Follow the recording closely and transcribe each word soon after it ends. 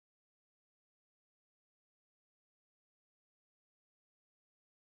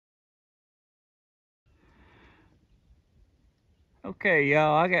Okay,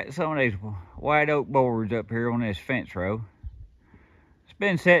 y'all, I got some of these white oak boards up here on this fence row. It's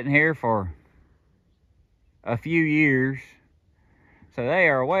been sitting here for a few years, so they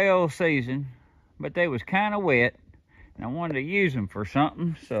are well seasoned, but they was kind of wet, and I wanted to use them for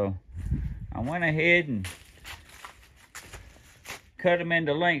something, so I went ahead and cut them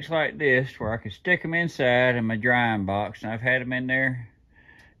into lengths like this where I could stick them inside in my drying box, and I've had them in there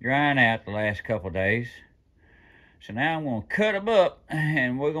drying out the last couple days. So now I'm going to cut them up,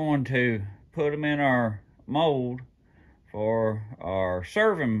 and we're going to put them in our mold for our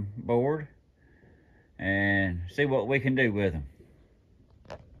serving board and see what we can do with them.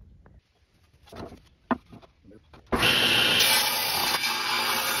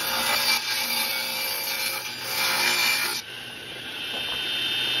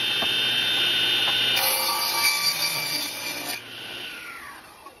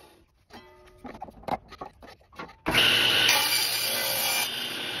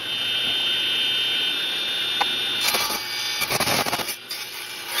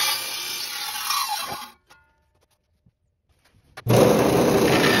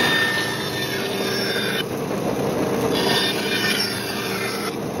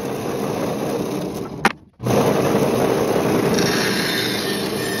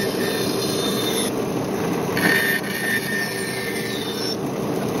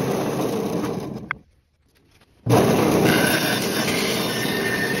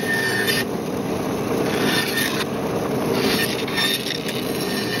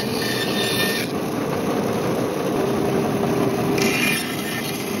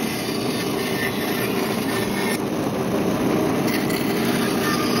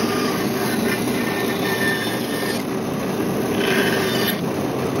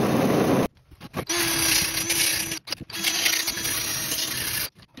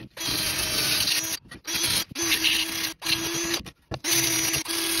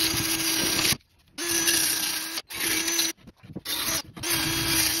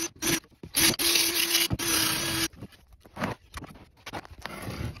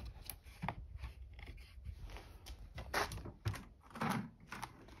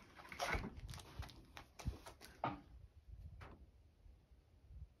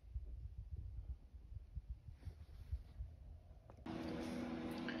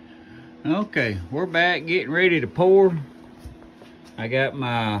 Okay, we're back getting ready to pour. I got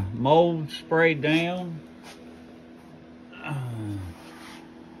my mold sprayed down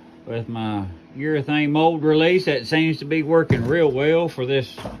with my urethane mold release. That seems to be working real well for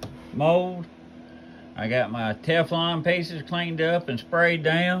this mold. I got my Teflon pieces cleaned up and sprayed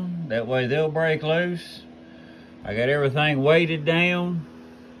down. That way they'll break loose. I got everything weighted down,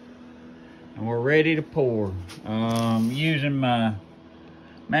 and we're ready to pour. Using my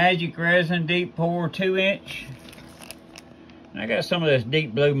Magic Resin Deep Pour 2-inch. I got some of this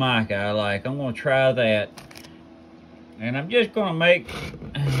deep blue mica I like. I'm gonna try that. And I'm just gonna make,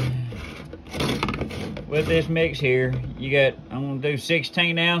 with this mix here, I'm gonna do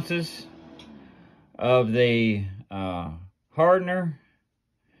 16 ounces of the hardener.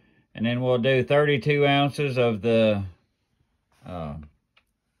 And then we'll do 32 ounces of the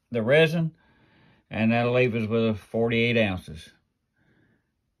resin. And that'll leave us with 48 ounces.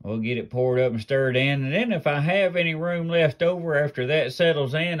 We'll get it poured up and stirred in, and then if I have any room left over after that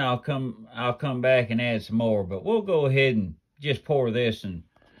settles in, I'll come back and add some more. But we'll go ahead and just pour this and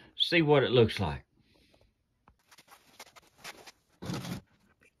see what it looks like.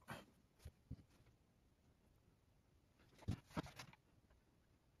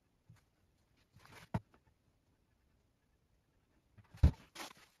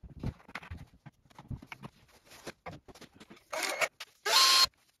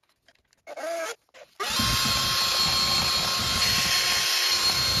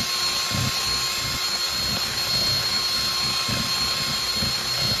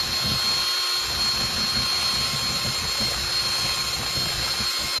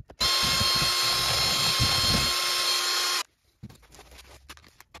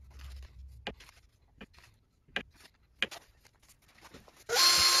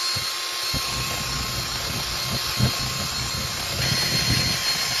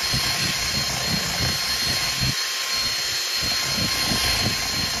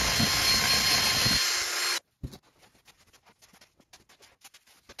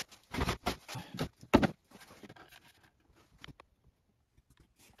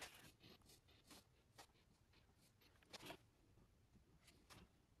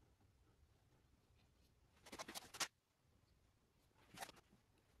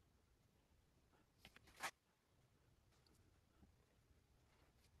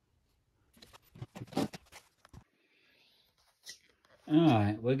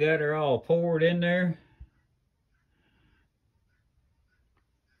 Alright, we got her all poured in there.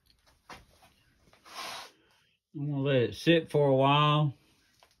 I'm gonna let it sit for a while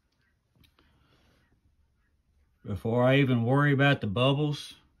before I even worry about the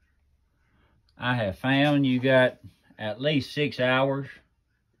bubbles. I have found you got at least 6 hours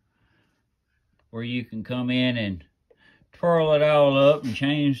where you can come in and twirl it all up and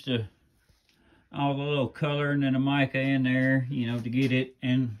change all the little coloring and the mica in there, you know, to get it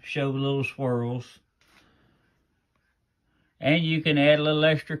and show the little swirls. And you can add a little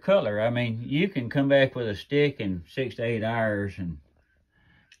extra color. I mean, you can come back with a stick in 6 to 8 hours and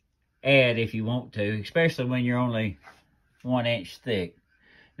add if you want to, especially when you're only 1 inch thick.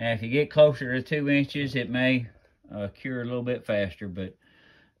 Now, if you get closer to 2 inches, it may cure a little bit faster, but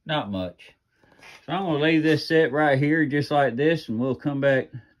not much. So I'm gonna leave this set right here just like this, and we'll come back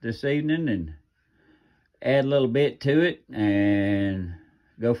this evening and add a little bit to it and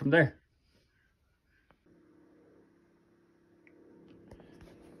go from there.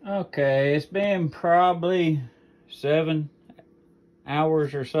 Okay, it's been probably 7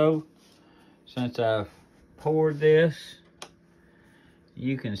 hours or so since I've poured this.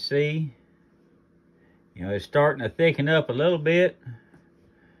 You can see, you know, it's starting to thicken up a little bit.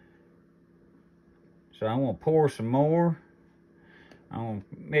 So I'm gonna pour some more. I'm gonna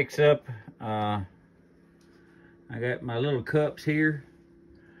mix up, I got my little cups here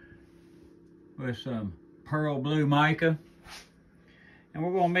with some pearl blue mica. And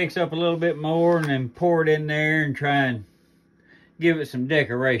we're gonna mix up a little bit more and then pour it in there and try and give it some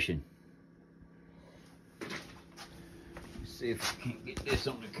decoration. Let's see if I can't get this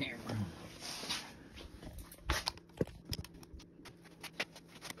on the camera.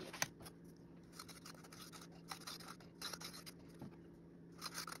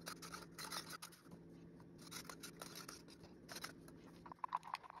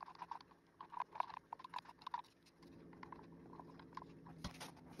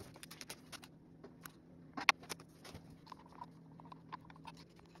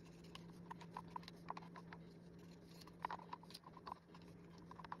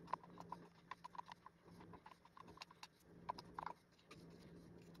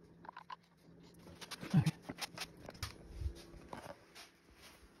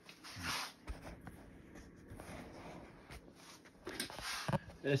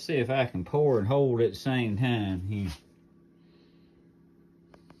 Let's see if I can pour and hold at the same time here.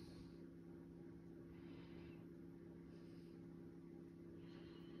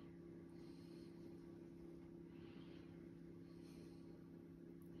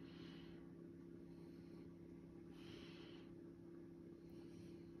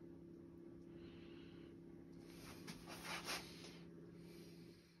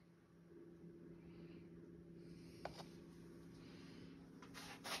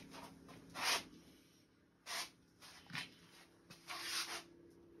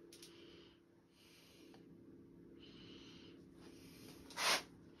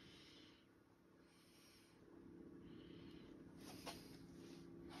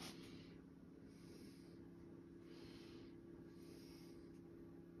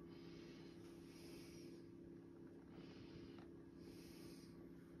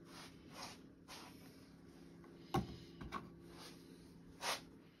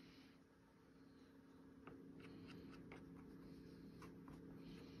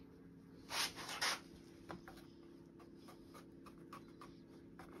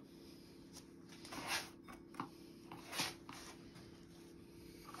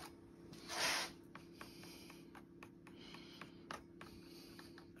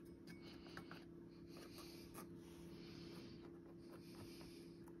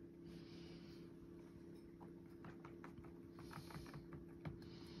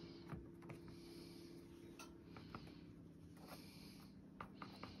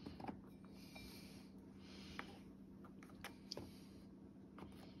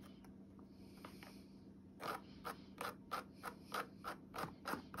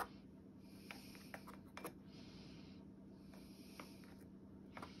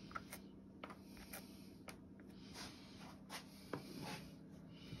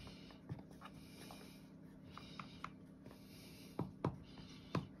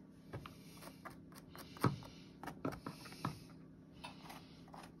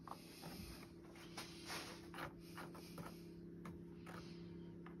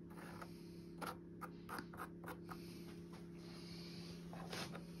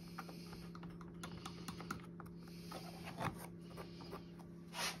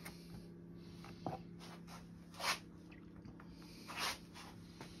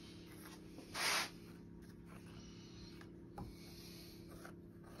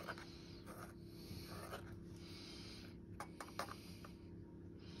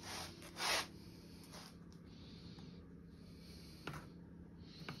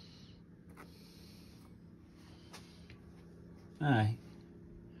 Alright.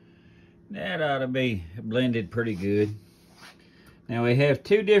 That ought to be blended pretty good. Now we have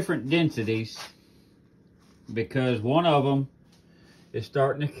two different densities because one of them is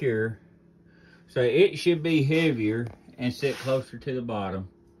starting to cure. So it should be heavier and sit closer to the bottom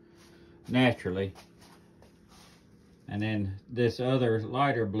naturally. And then this other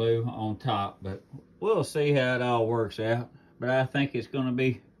lighter blue on top, but we'll see how it all works out. But I think it's going to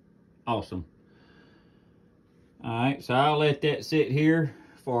be awesome. Alright, so I'll let that sit here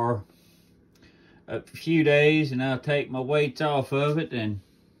for a few days and I'll take my weights off of it, and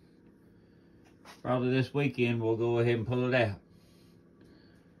probably this weekend we'll go ahead and pull it out.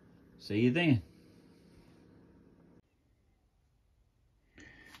 See you then.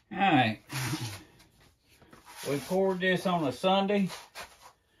 Alright, we poured this on a Sunday,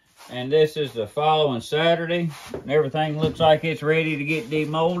 and this is the following Saturday, and everything looks like it's ready to get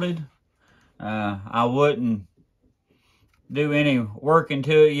demolded. I wouldn't do any work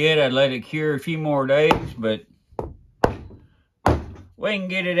into it yet. I'd let it cure a few more days, but we can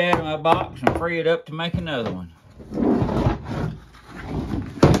get it out of my box and free it up to make another one.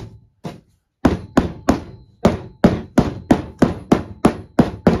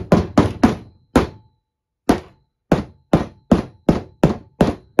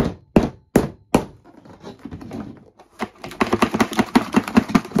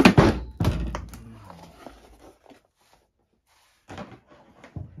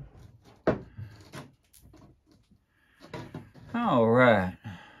 All right.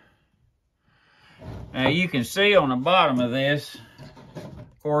 Now you can see on the bottom of this,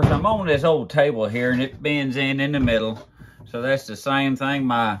 of course, I'm on this old table here and it bends in the middle. So that's the same thing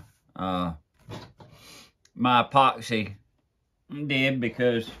my epoxy did,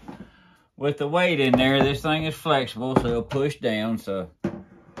 because with the weight in there, this thing is flexible, so it'll push down.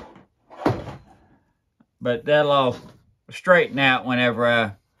 But that'll all straighten out whenever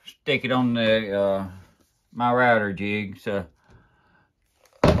I stick it on the my router jig. So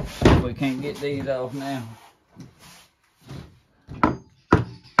we can't get these off now.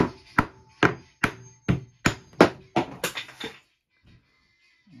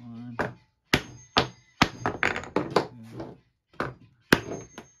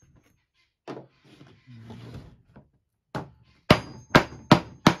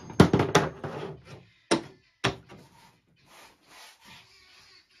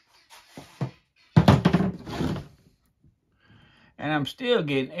 And I'm still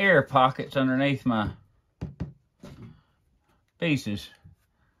getting air pockets underneath my pieces.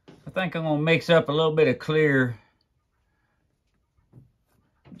 I think I'm gonna mix up a little bit of clear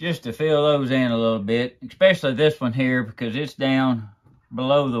just to fill those in a little bit, especially this one here because it's down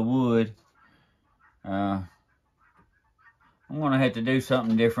below the wood. I'm gonna have to do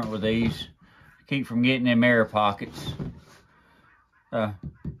something different with these to keep from getting them air pockets. I'm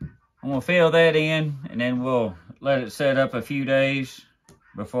gonna fill that in and then we'll let it set up a few days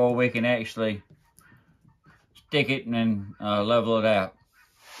before we can actually stick it and then level it out.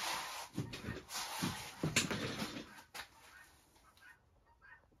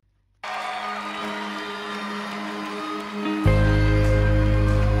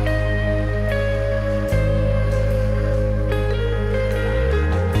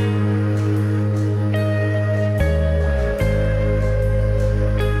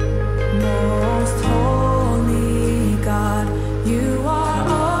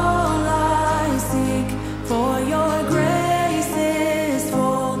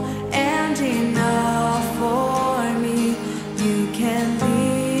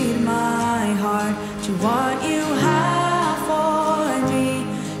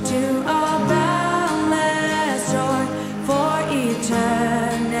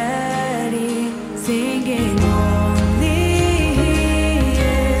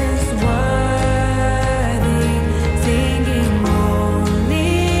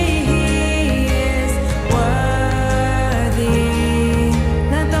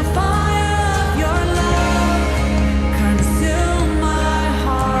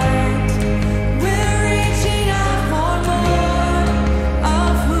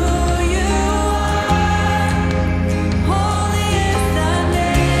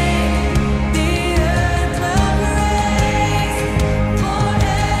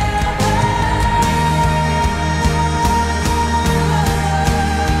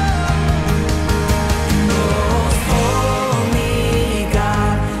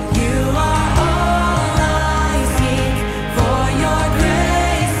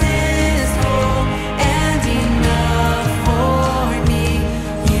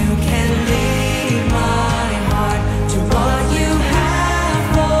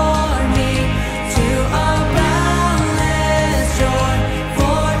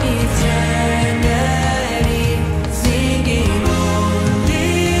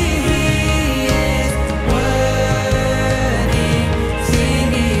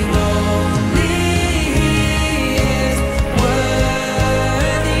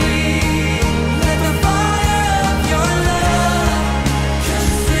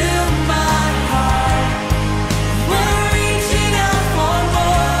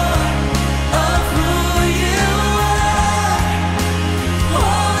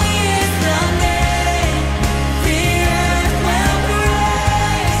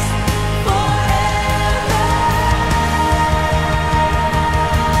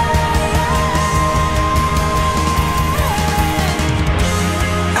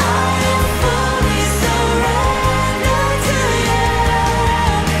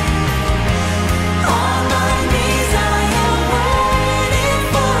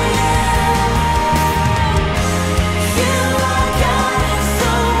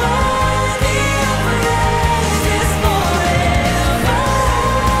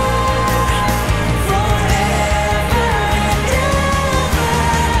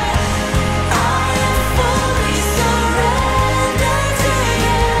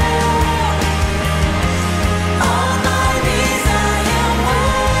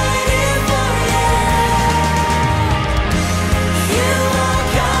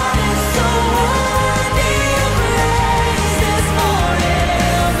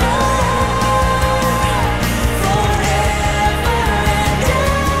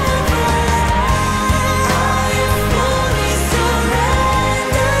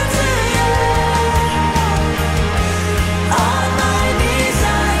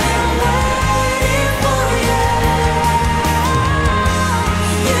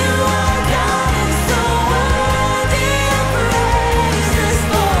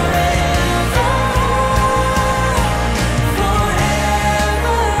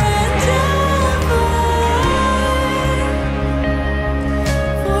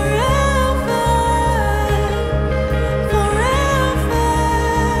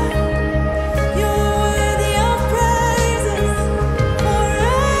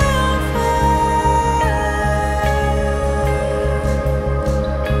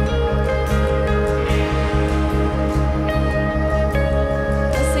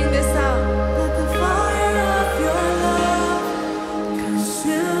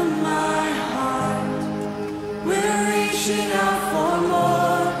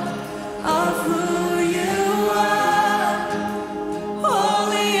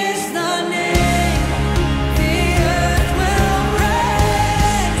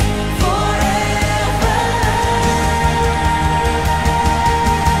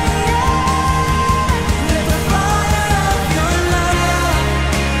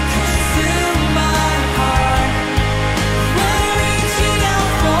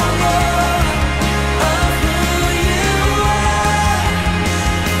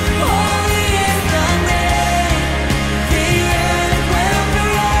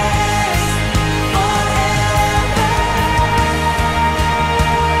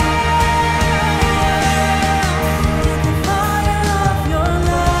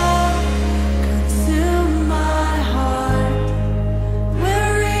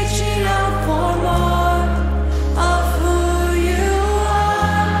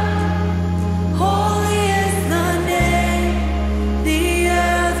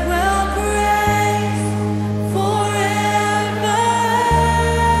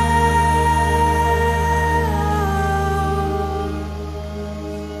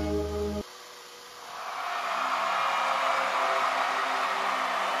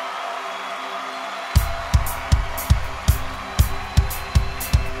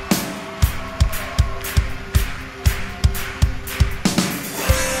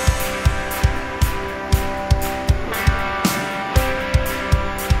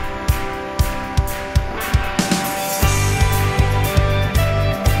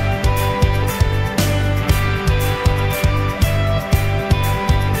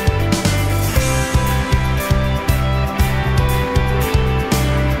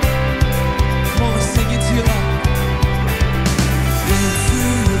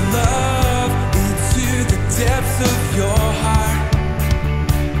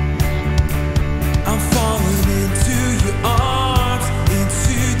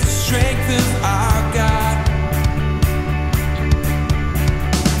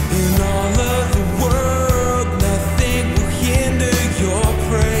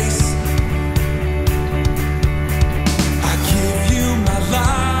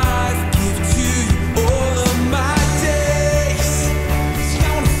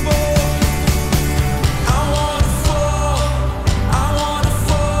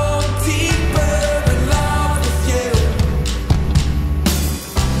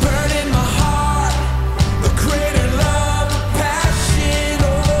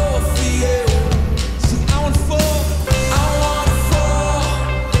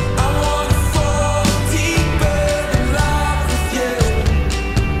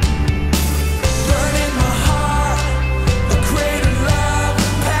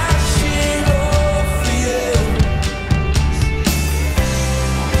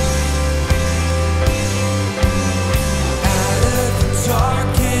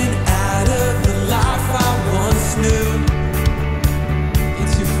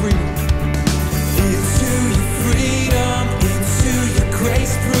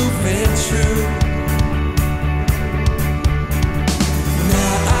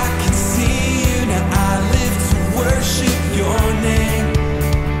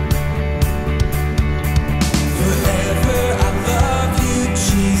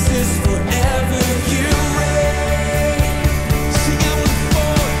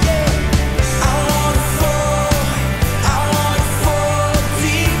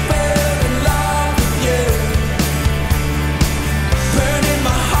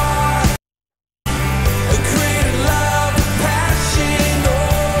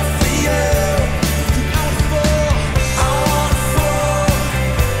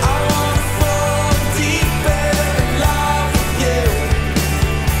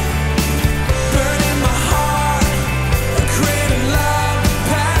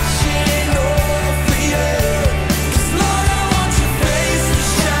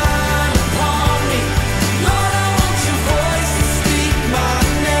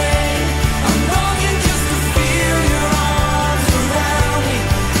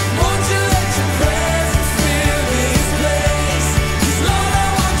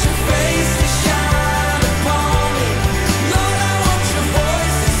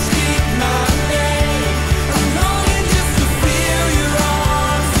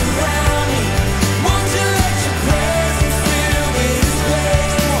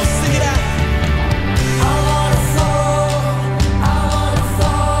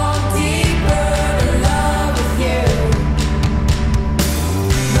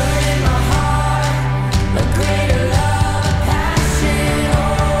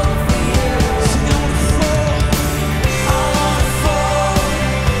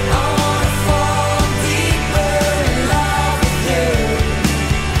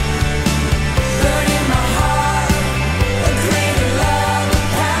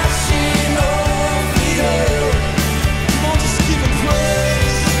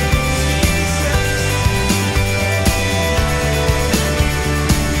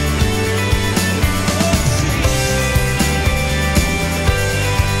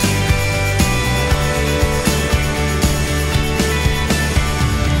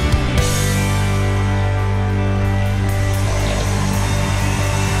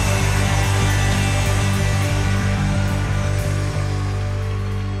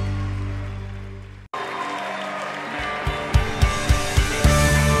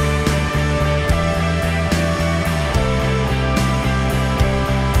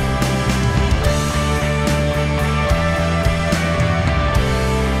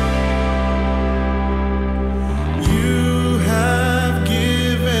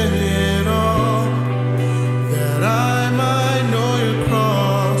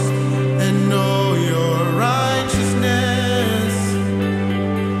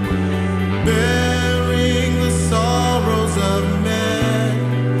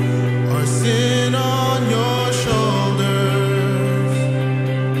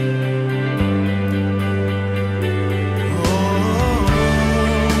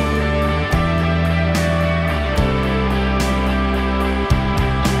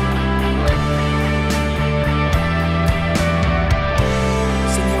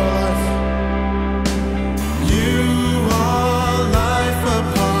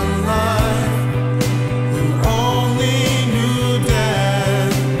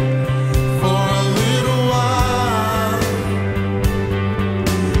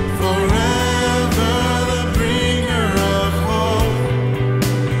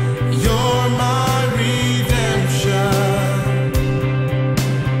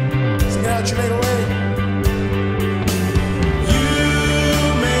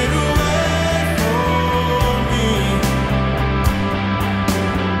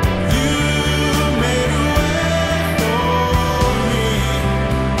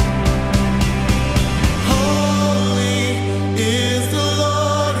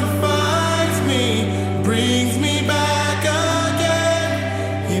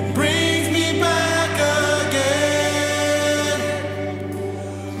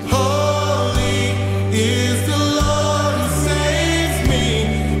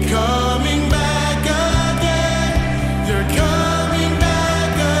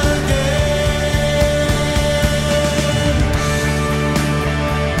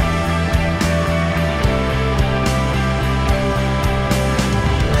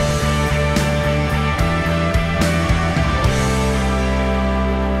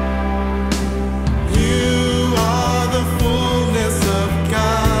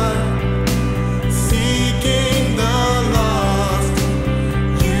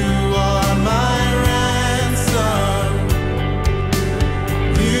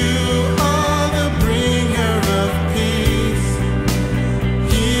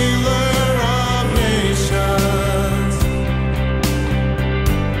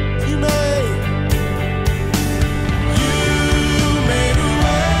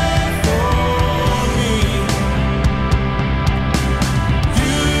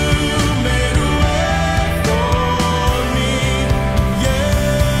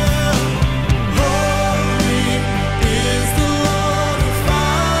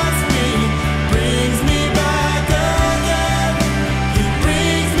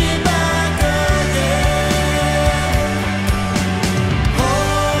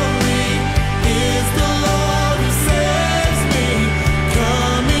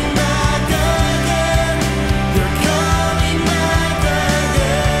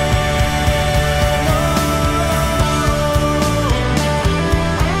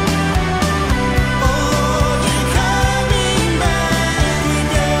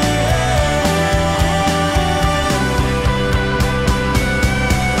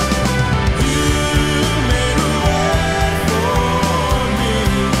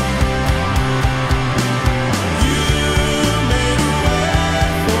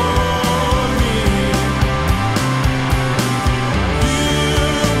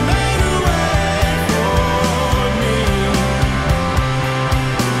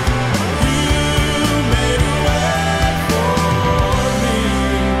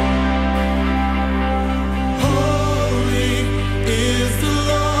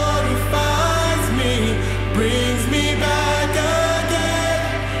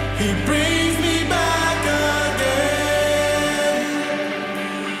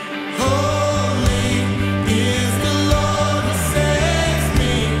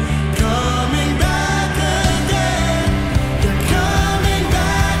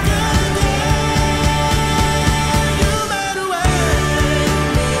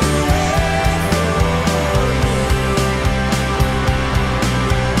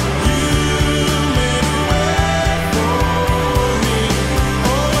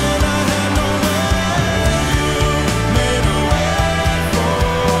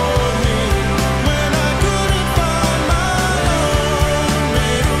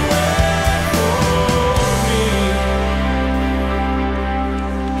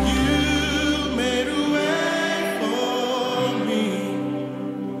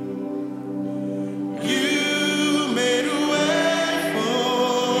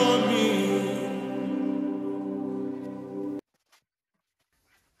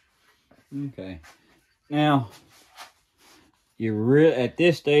 Okay. Now, at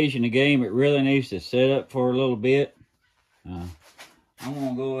this stage in the game, it really needs to set up for a little bit. I'm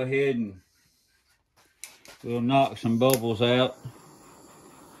gonna go ahead and we'll knock some bubbles out.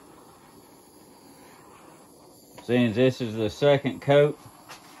 Since this is the second coat,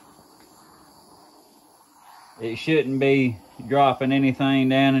 it shouldn't be dropping anything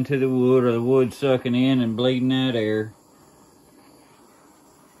down into the wood or the wood sucking in and bleeding that air.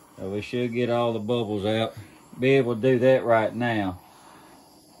 So we should get all the bubbles out. Be able to do that right now.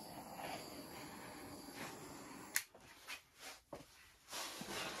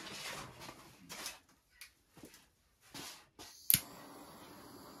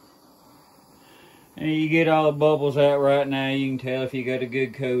 And you get all the bubbles out right now, you can tell if you got a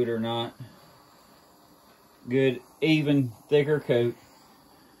good coat or not. Good, even, thicker coat.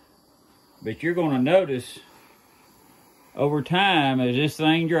 But you're going to notice over time, as this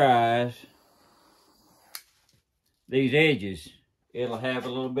thing dries, these edges, it'll have a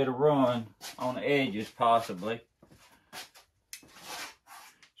little bit of run on the edges possibly.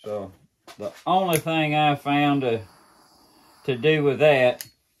 So the only thing I found to do with that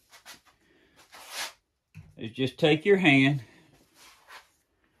is just take your hand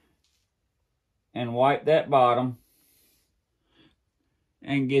and wipe that bottom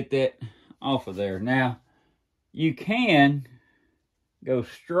and get that off of there. Now, you can go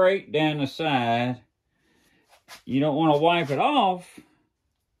straight down the side. You don't want to wipe it off,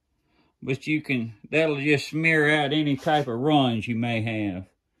 but you can, that'll just smear out any type of runs you may have.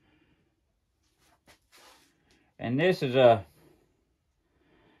 And this is a,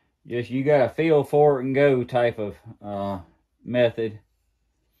 just you got to feel for it and go type of method.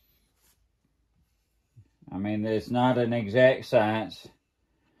 I mean, it's not an exact science.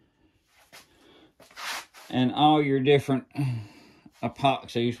 And all your different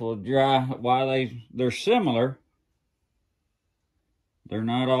epoxies will dry. While they're similar, they're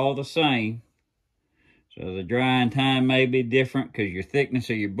not all the same. So the drying time may be different because your thickness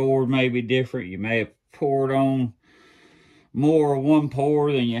of your board may be different. You may have poured on more one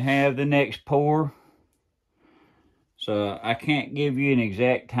pour than you have the next pour. So I can't give you an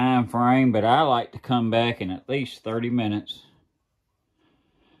exact time frame, but I like to come back in at least 30 minutes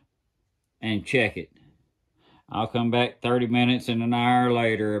and check it. I'll come back 30 minutes and an hour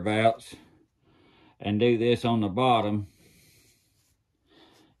later about and do this on the bottom.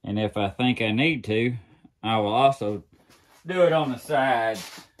 And if I think I need to, I will also do it on the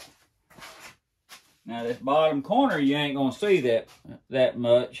sides. Now this bottom corner you ain't gonna see that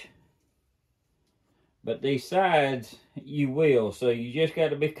much. But these sides you will. So you just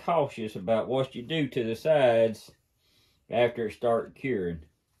gotta be cautious about what you do to the sides after it starts curing.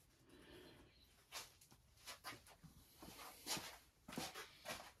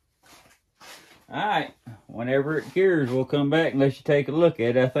 Alright, whenever it cures, we'll come back and let you take a look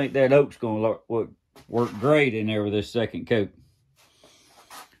at it. I think that oak's gonna work great in there with this second coat.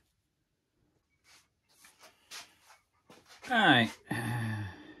 Alright,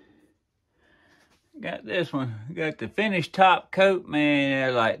 got this one. Got the finished top coat. Man,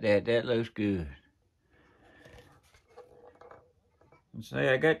 I like that. That looks good. And see,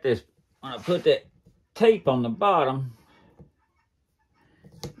 I got this. When I put that tape on the bottom,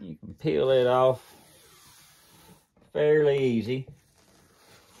 you can peel it off fairly easy.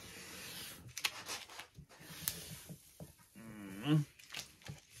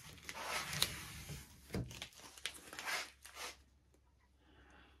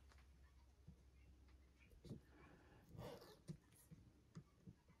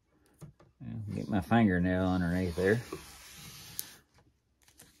 Get my fingernail underneath there.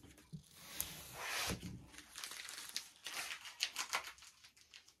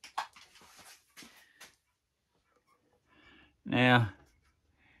 Now,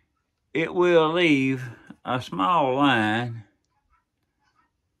 it will leave a small line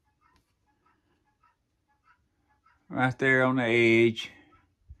right there on the edge,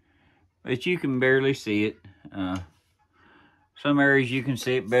 but you can barely see it. Some areas you can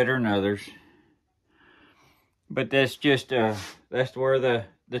see it better than others. But that's just, that's where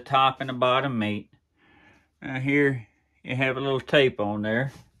the top and the bottom meet. Now here, you have a little tape on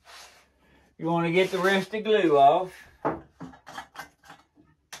there. You want to get the rest of the glue off.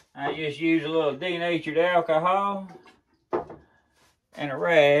 I just use a little denatured alcohol and a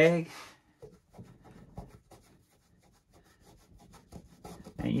rag.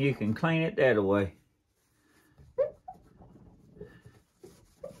 And you can clean it that way.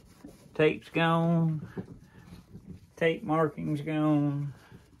 Tape's gone. Tape marking's gone.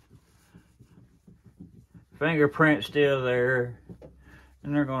 Fingerprint's still there.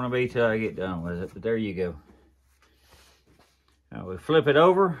 And they're going to be till I get done with it, but there you go. Now we flip it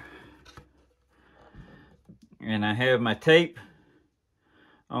over, and I have my tape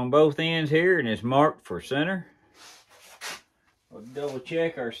on both ends here, and it's marked for center. We'll double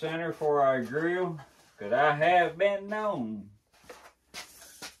check our center for our grill, because I have been known.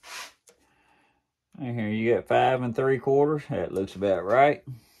 And here you got 5 3/4. That looks about right.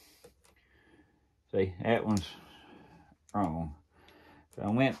 See, that one's wrong. So I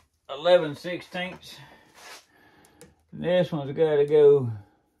went 11/16. This one's got to go.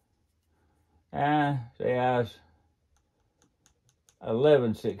 Say I was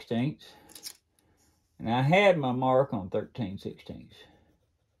 11/16. And I had my mark on 13/16.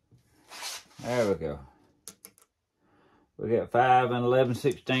 There we go. We got 5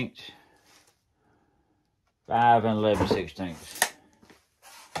 11/16. 5 11/16.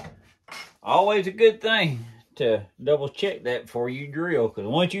 Always a good thing to double check that before you drill, because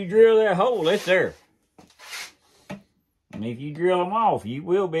once you drill that hole, it's there. And if you drill them off, you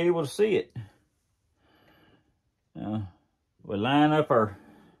will be able to see it. We line up our,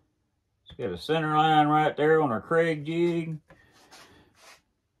 it's got a center line right there on our Craig jig.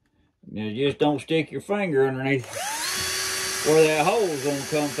 You just don't stick your finger underneath where that hole's gonna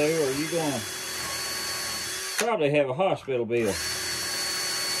come through, or you're gonna probably have a hospital bill.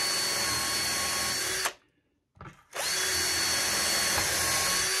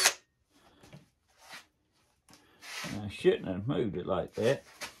 I shouldn't have moved it like that.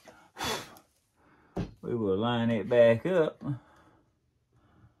 We will line it back up.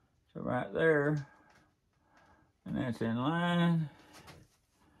 So right there, and that's in line.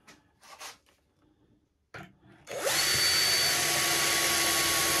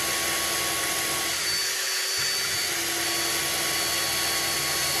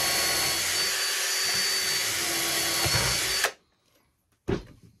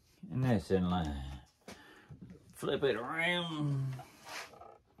 And that's in line. Flip it around.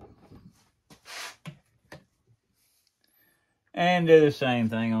 And do the same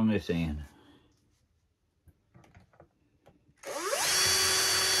thing on this end.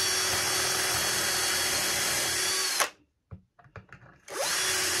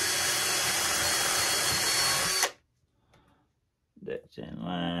 That's in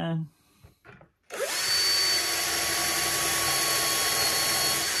line.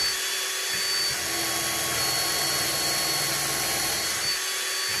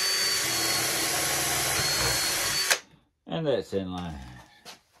 And that's in line.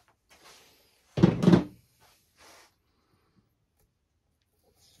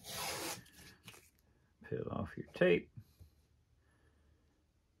 Peel off your tape.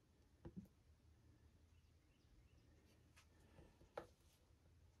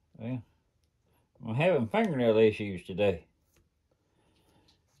 Well, I'm having fingernail issues today.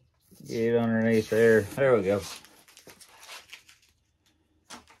 Get it underneath there. There we go.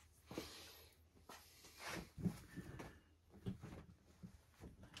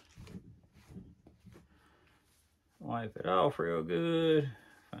 Wipe it off real good.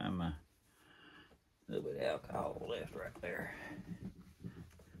 Find my little bit of alcohol left right there.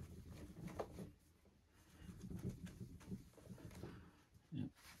 Yep.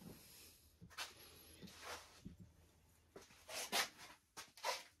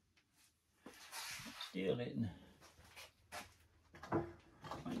 Still didn't.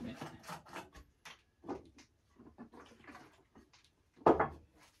 Wait a minute.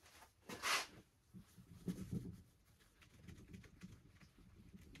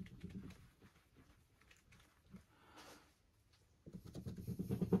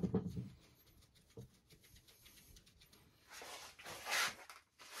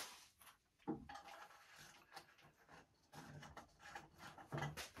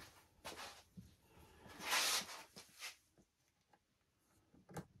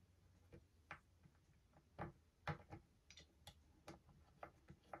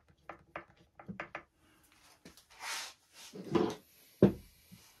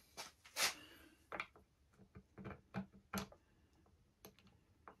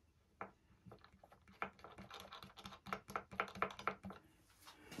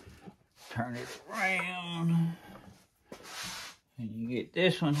 Turn it around, and you get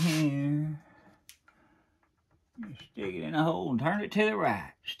this one here. You stick it in a hole and turn it to the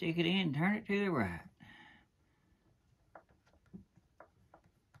right. Stick it in, turn it to the right.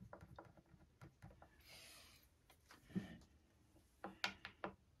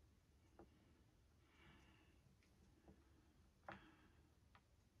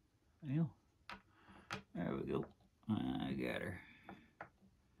 Well, there we go. I got her.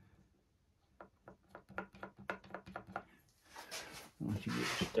 Once you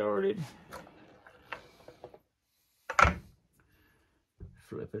started.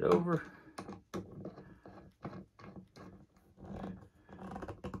 Flip it over.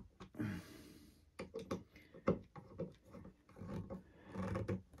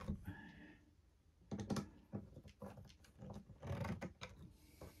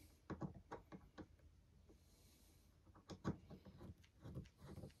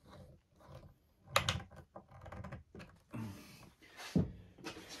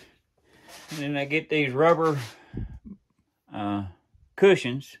 And then I get these rubber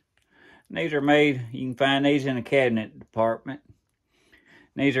cushions. And these are made, you can find these in the cabinet department.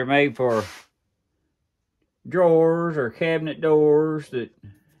 And these are made for drawers or cabinet doors that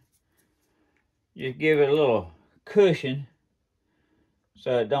just give it a little cushion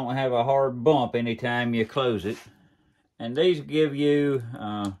so it don't have a hard bump anytime you close it. And these give you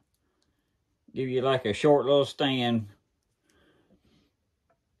like a short little stand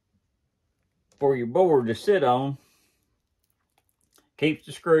for your board to sit on. Keeps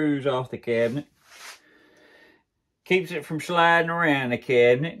the screws off the cabinet. Keeps it from sliding around the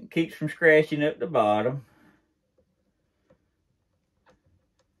cabinet. Keeps from scratching up the bottom.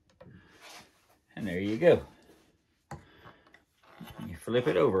 And there you go. You flip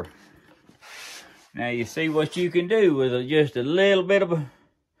it over. Now you see what you can do with just a little bit of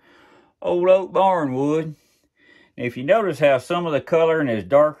old oak barn wood. If you notice how some of the coloring is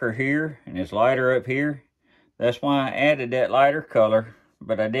darker here and it's lighter up here, that's why I added that lighter color,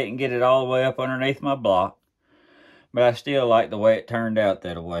 but I didn't get it all the way up underneath my block. But I still like the way it turned out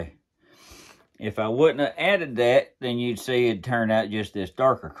that way. If I wouldn't have added that, then you'd see it turn out just this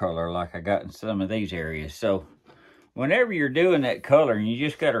darker color like I got in some of these areas. So whenever you're doing that coloring, you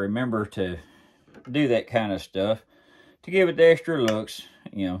just got to remember to do that kind of stuff to give it the extra looks.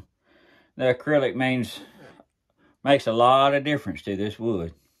 You know, the acrylic makes a lot of difference to this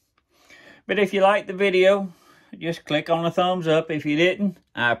wood. But if you liked the video, just click on the thumbs up. If you didn't,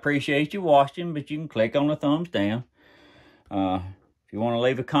 I appreciate you watching, but you can click on the thumbs down. If you want to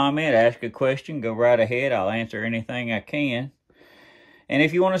leave a comment, ask a question, go right ahead. I'll answer anything I can. And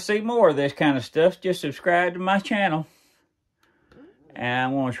if you want to see more of this kind of stuff, just subscribe to my channel. And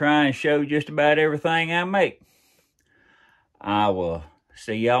I'm going to try and show just about everything I make. I will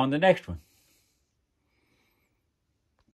see y'all in the next one.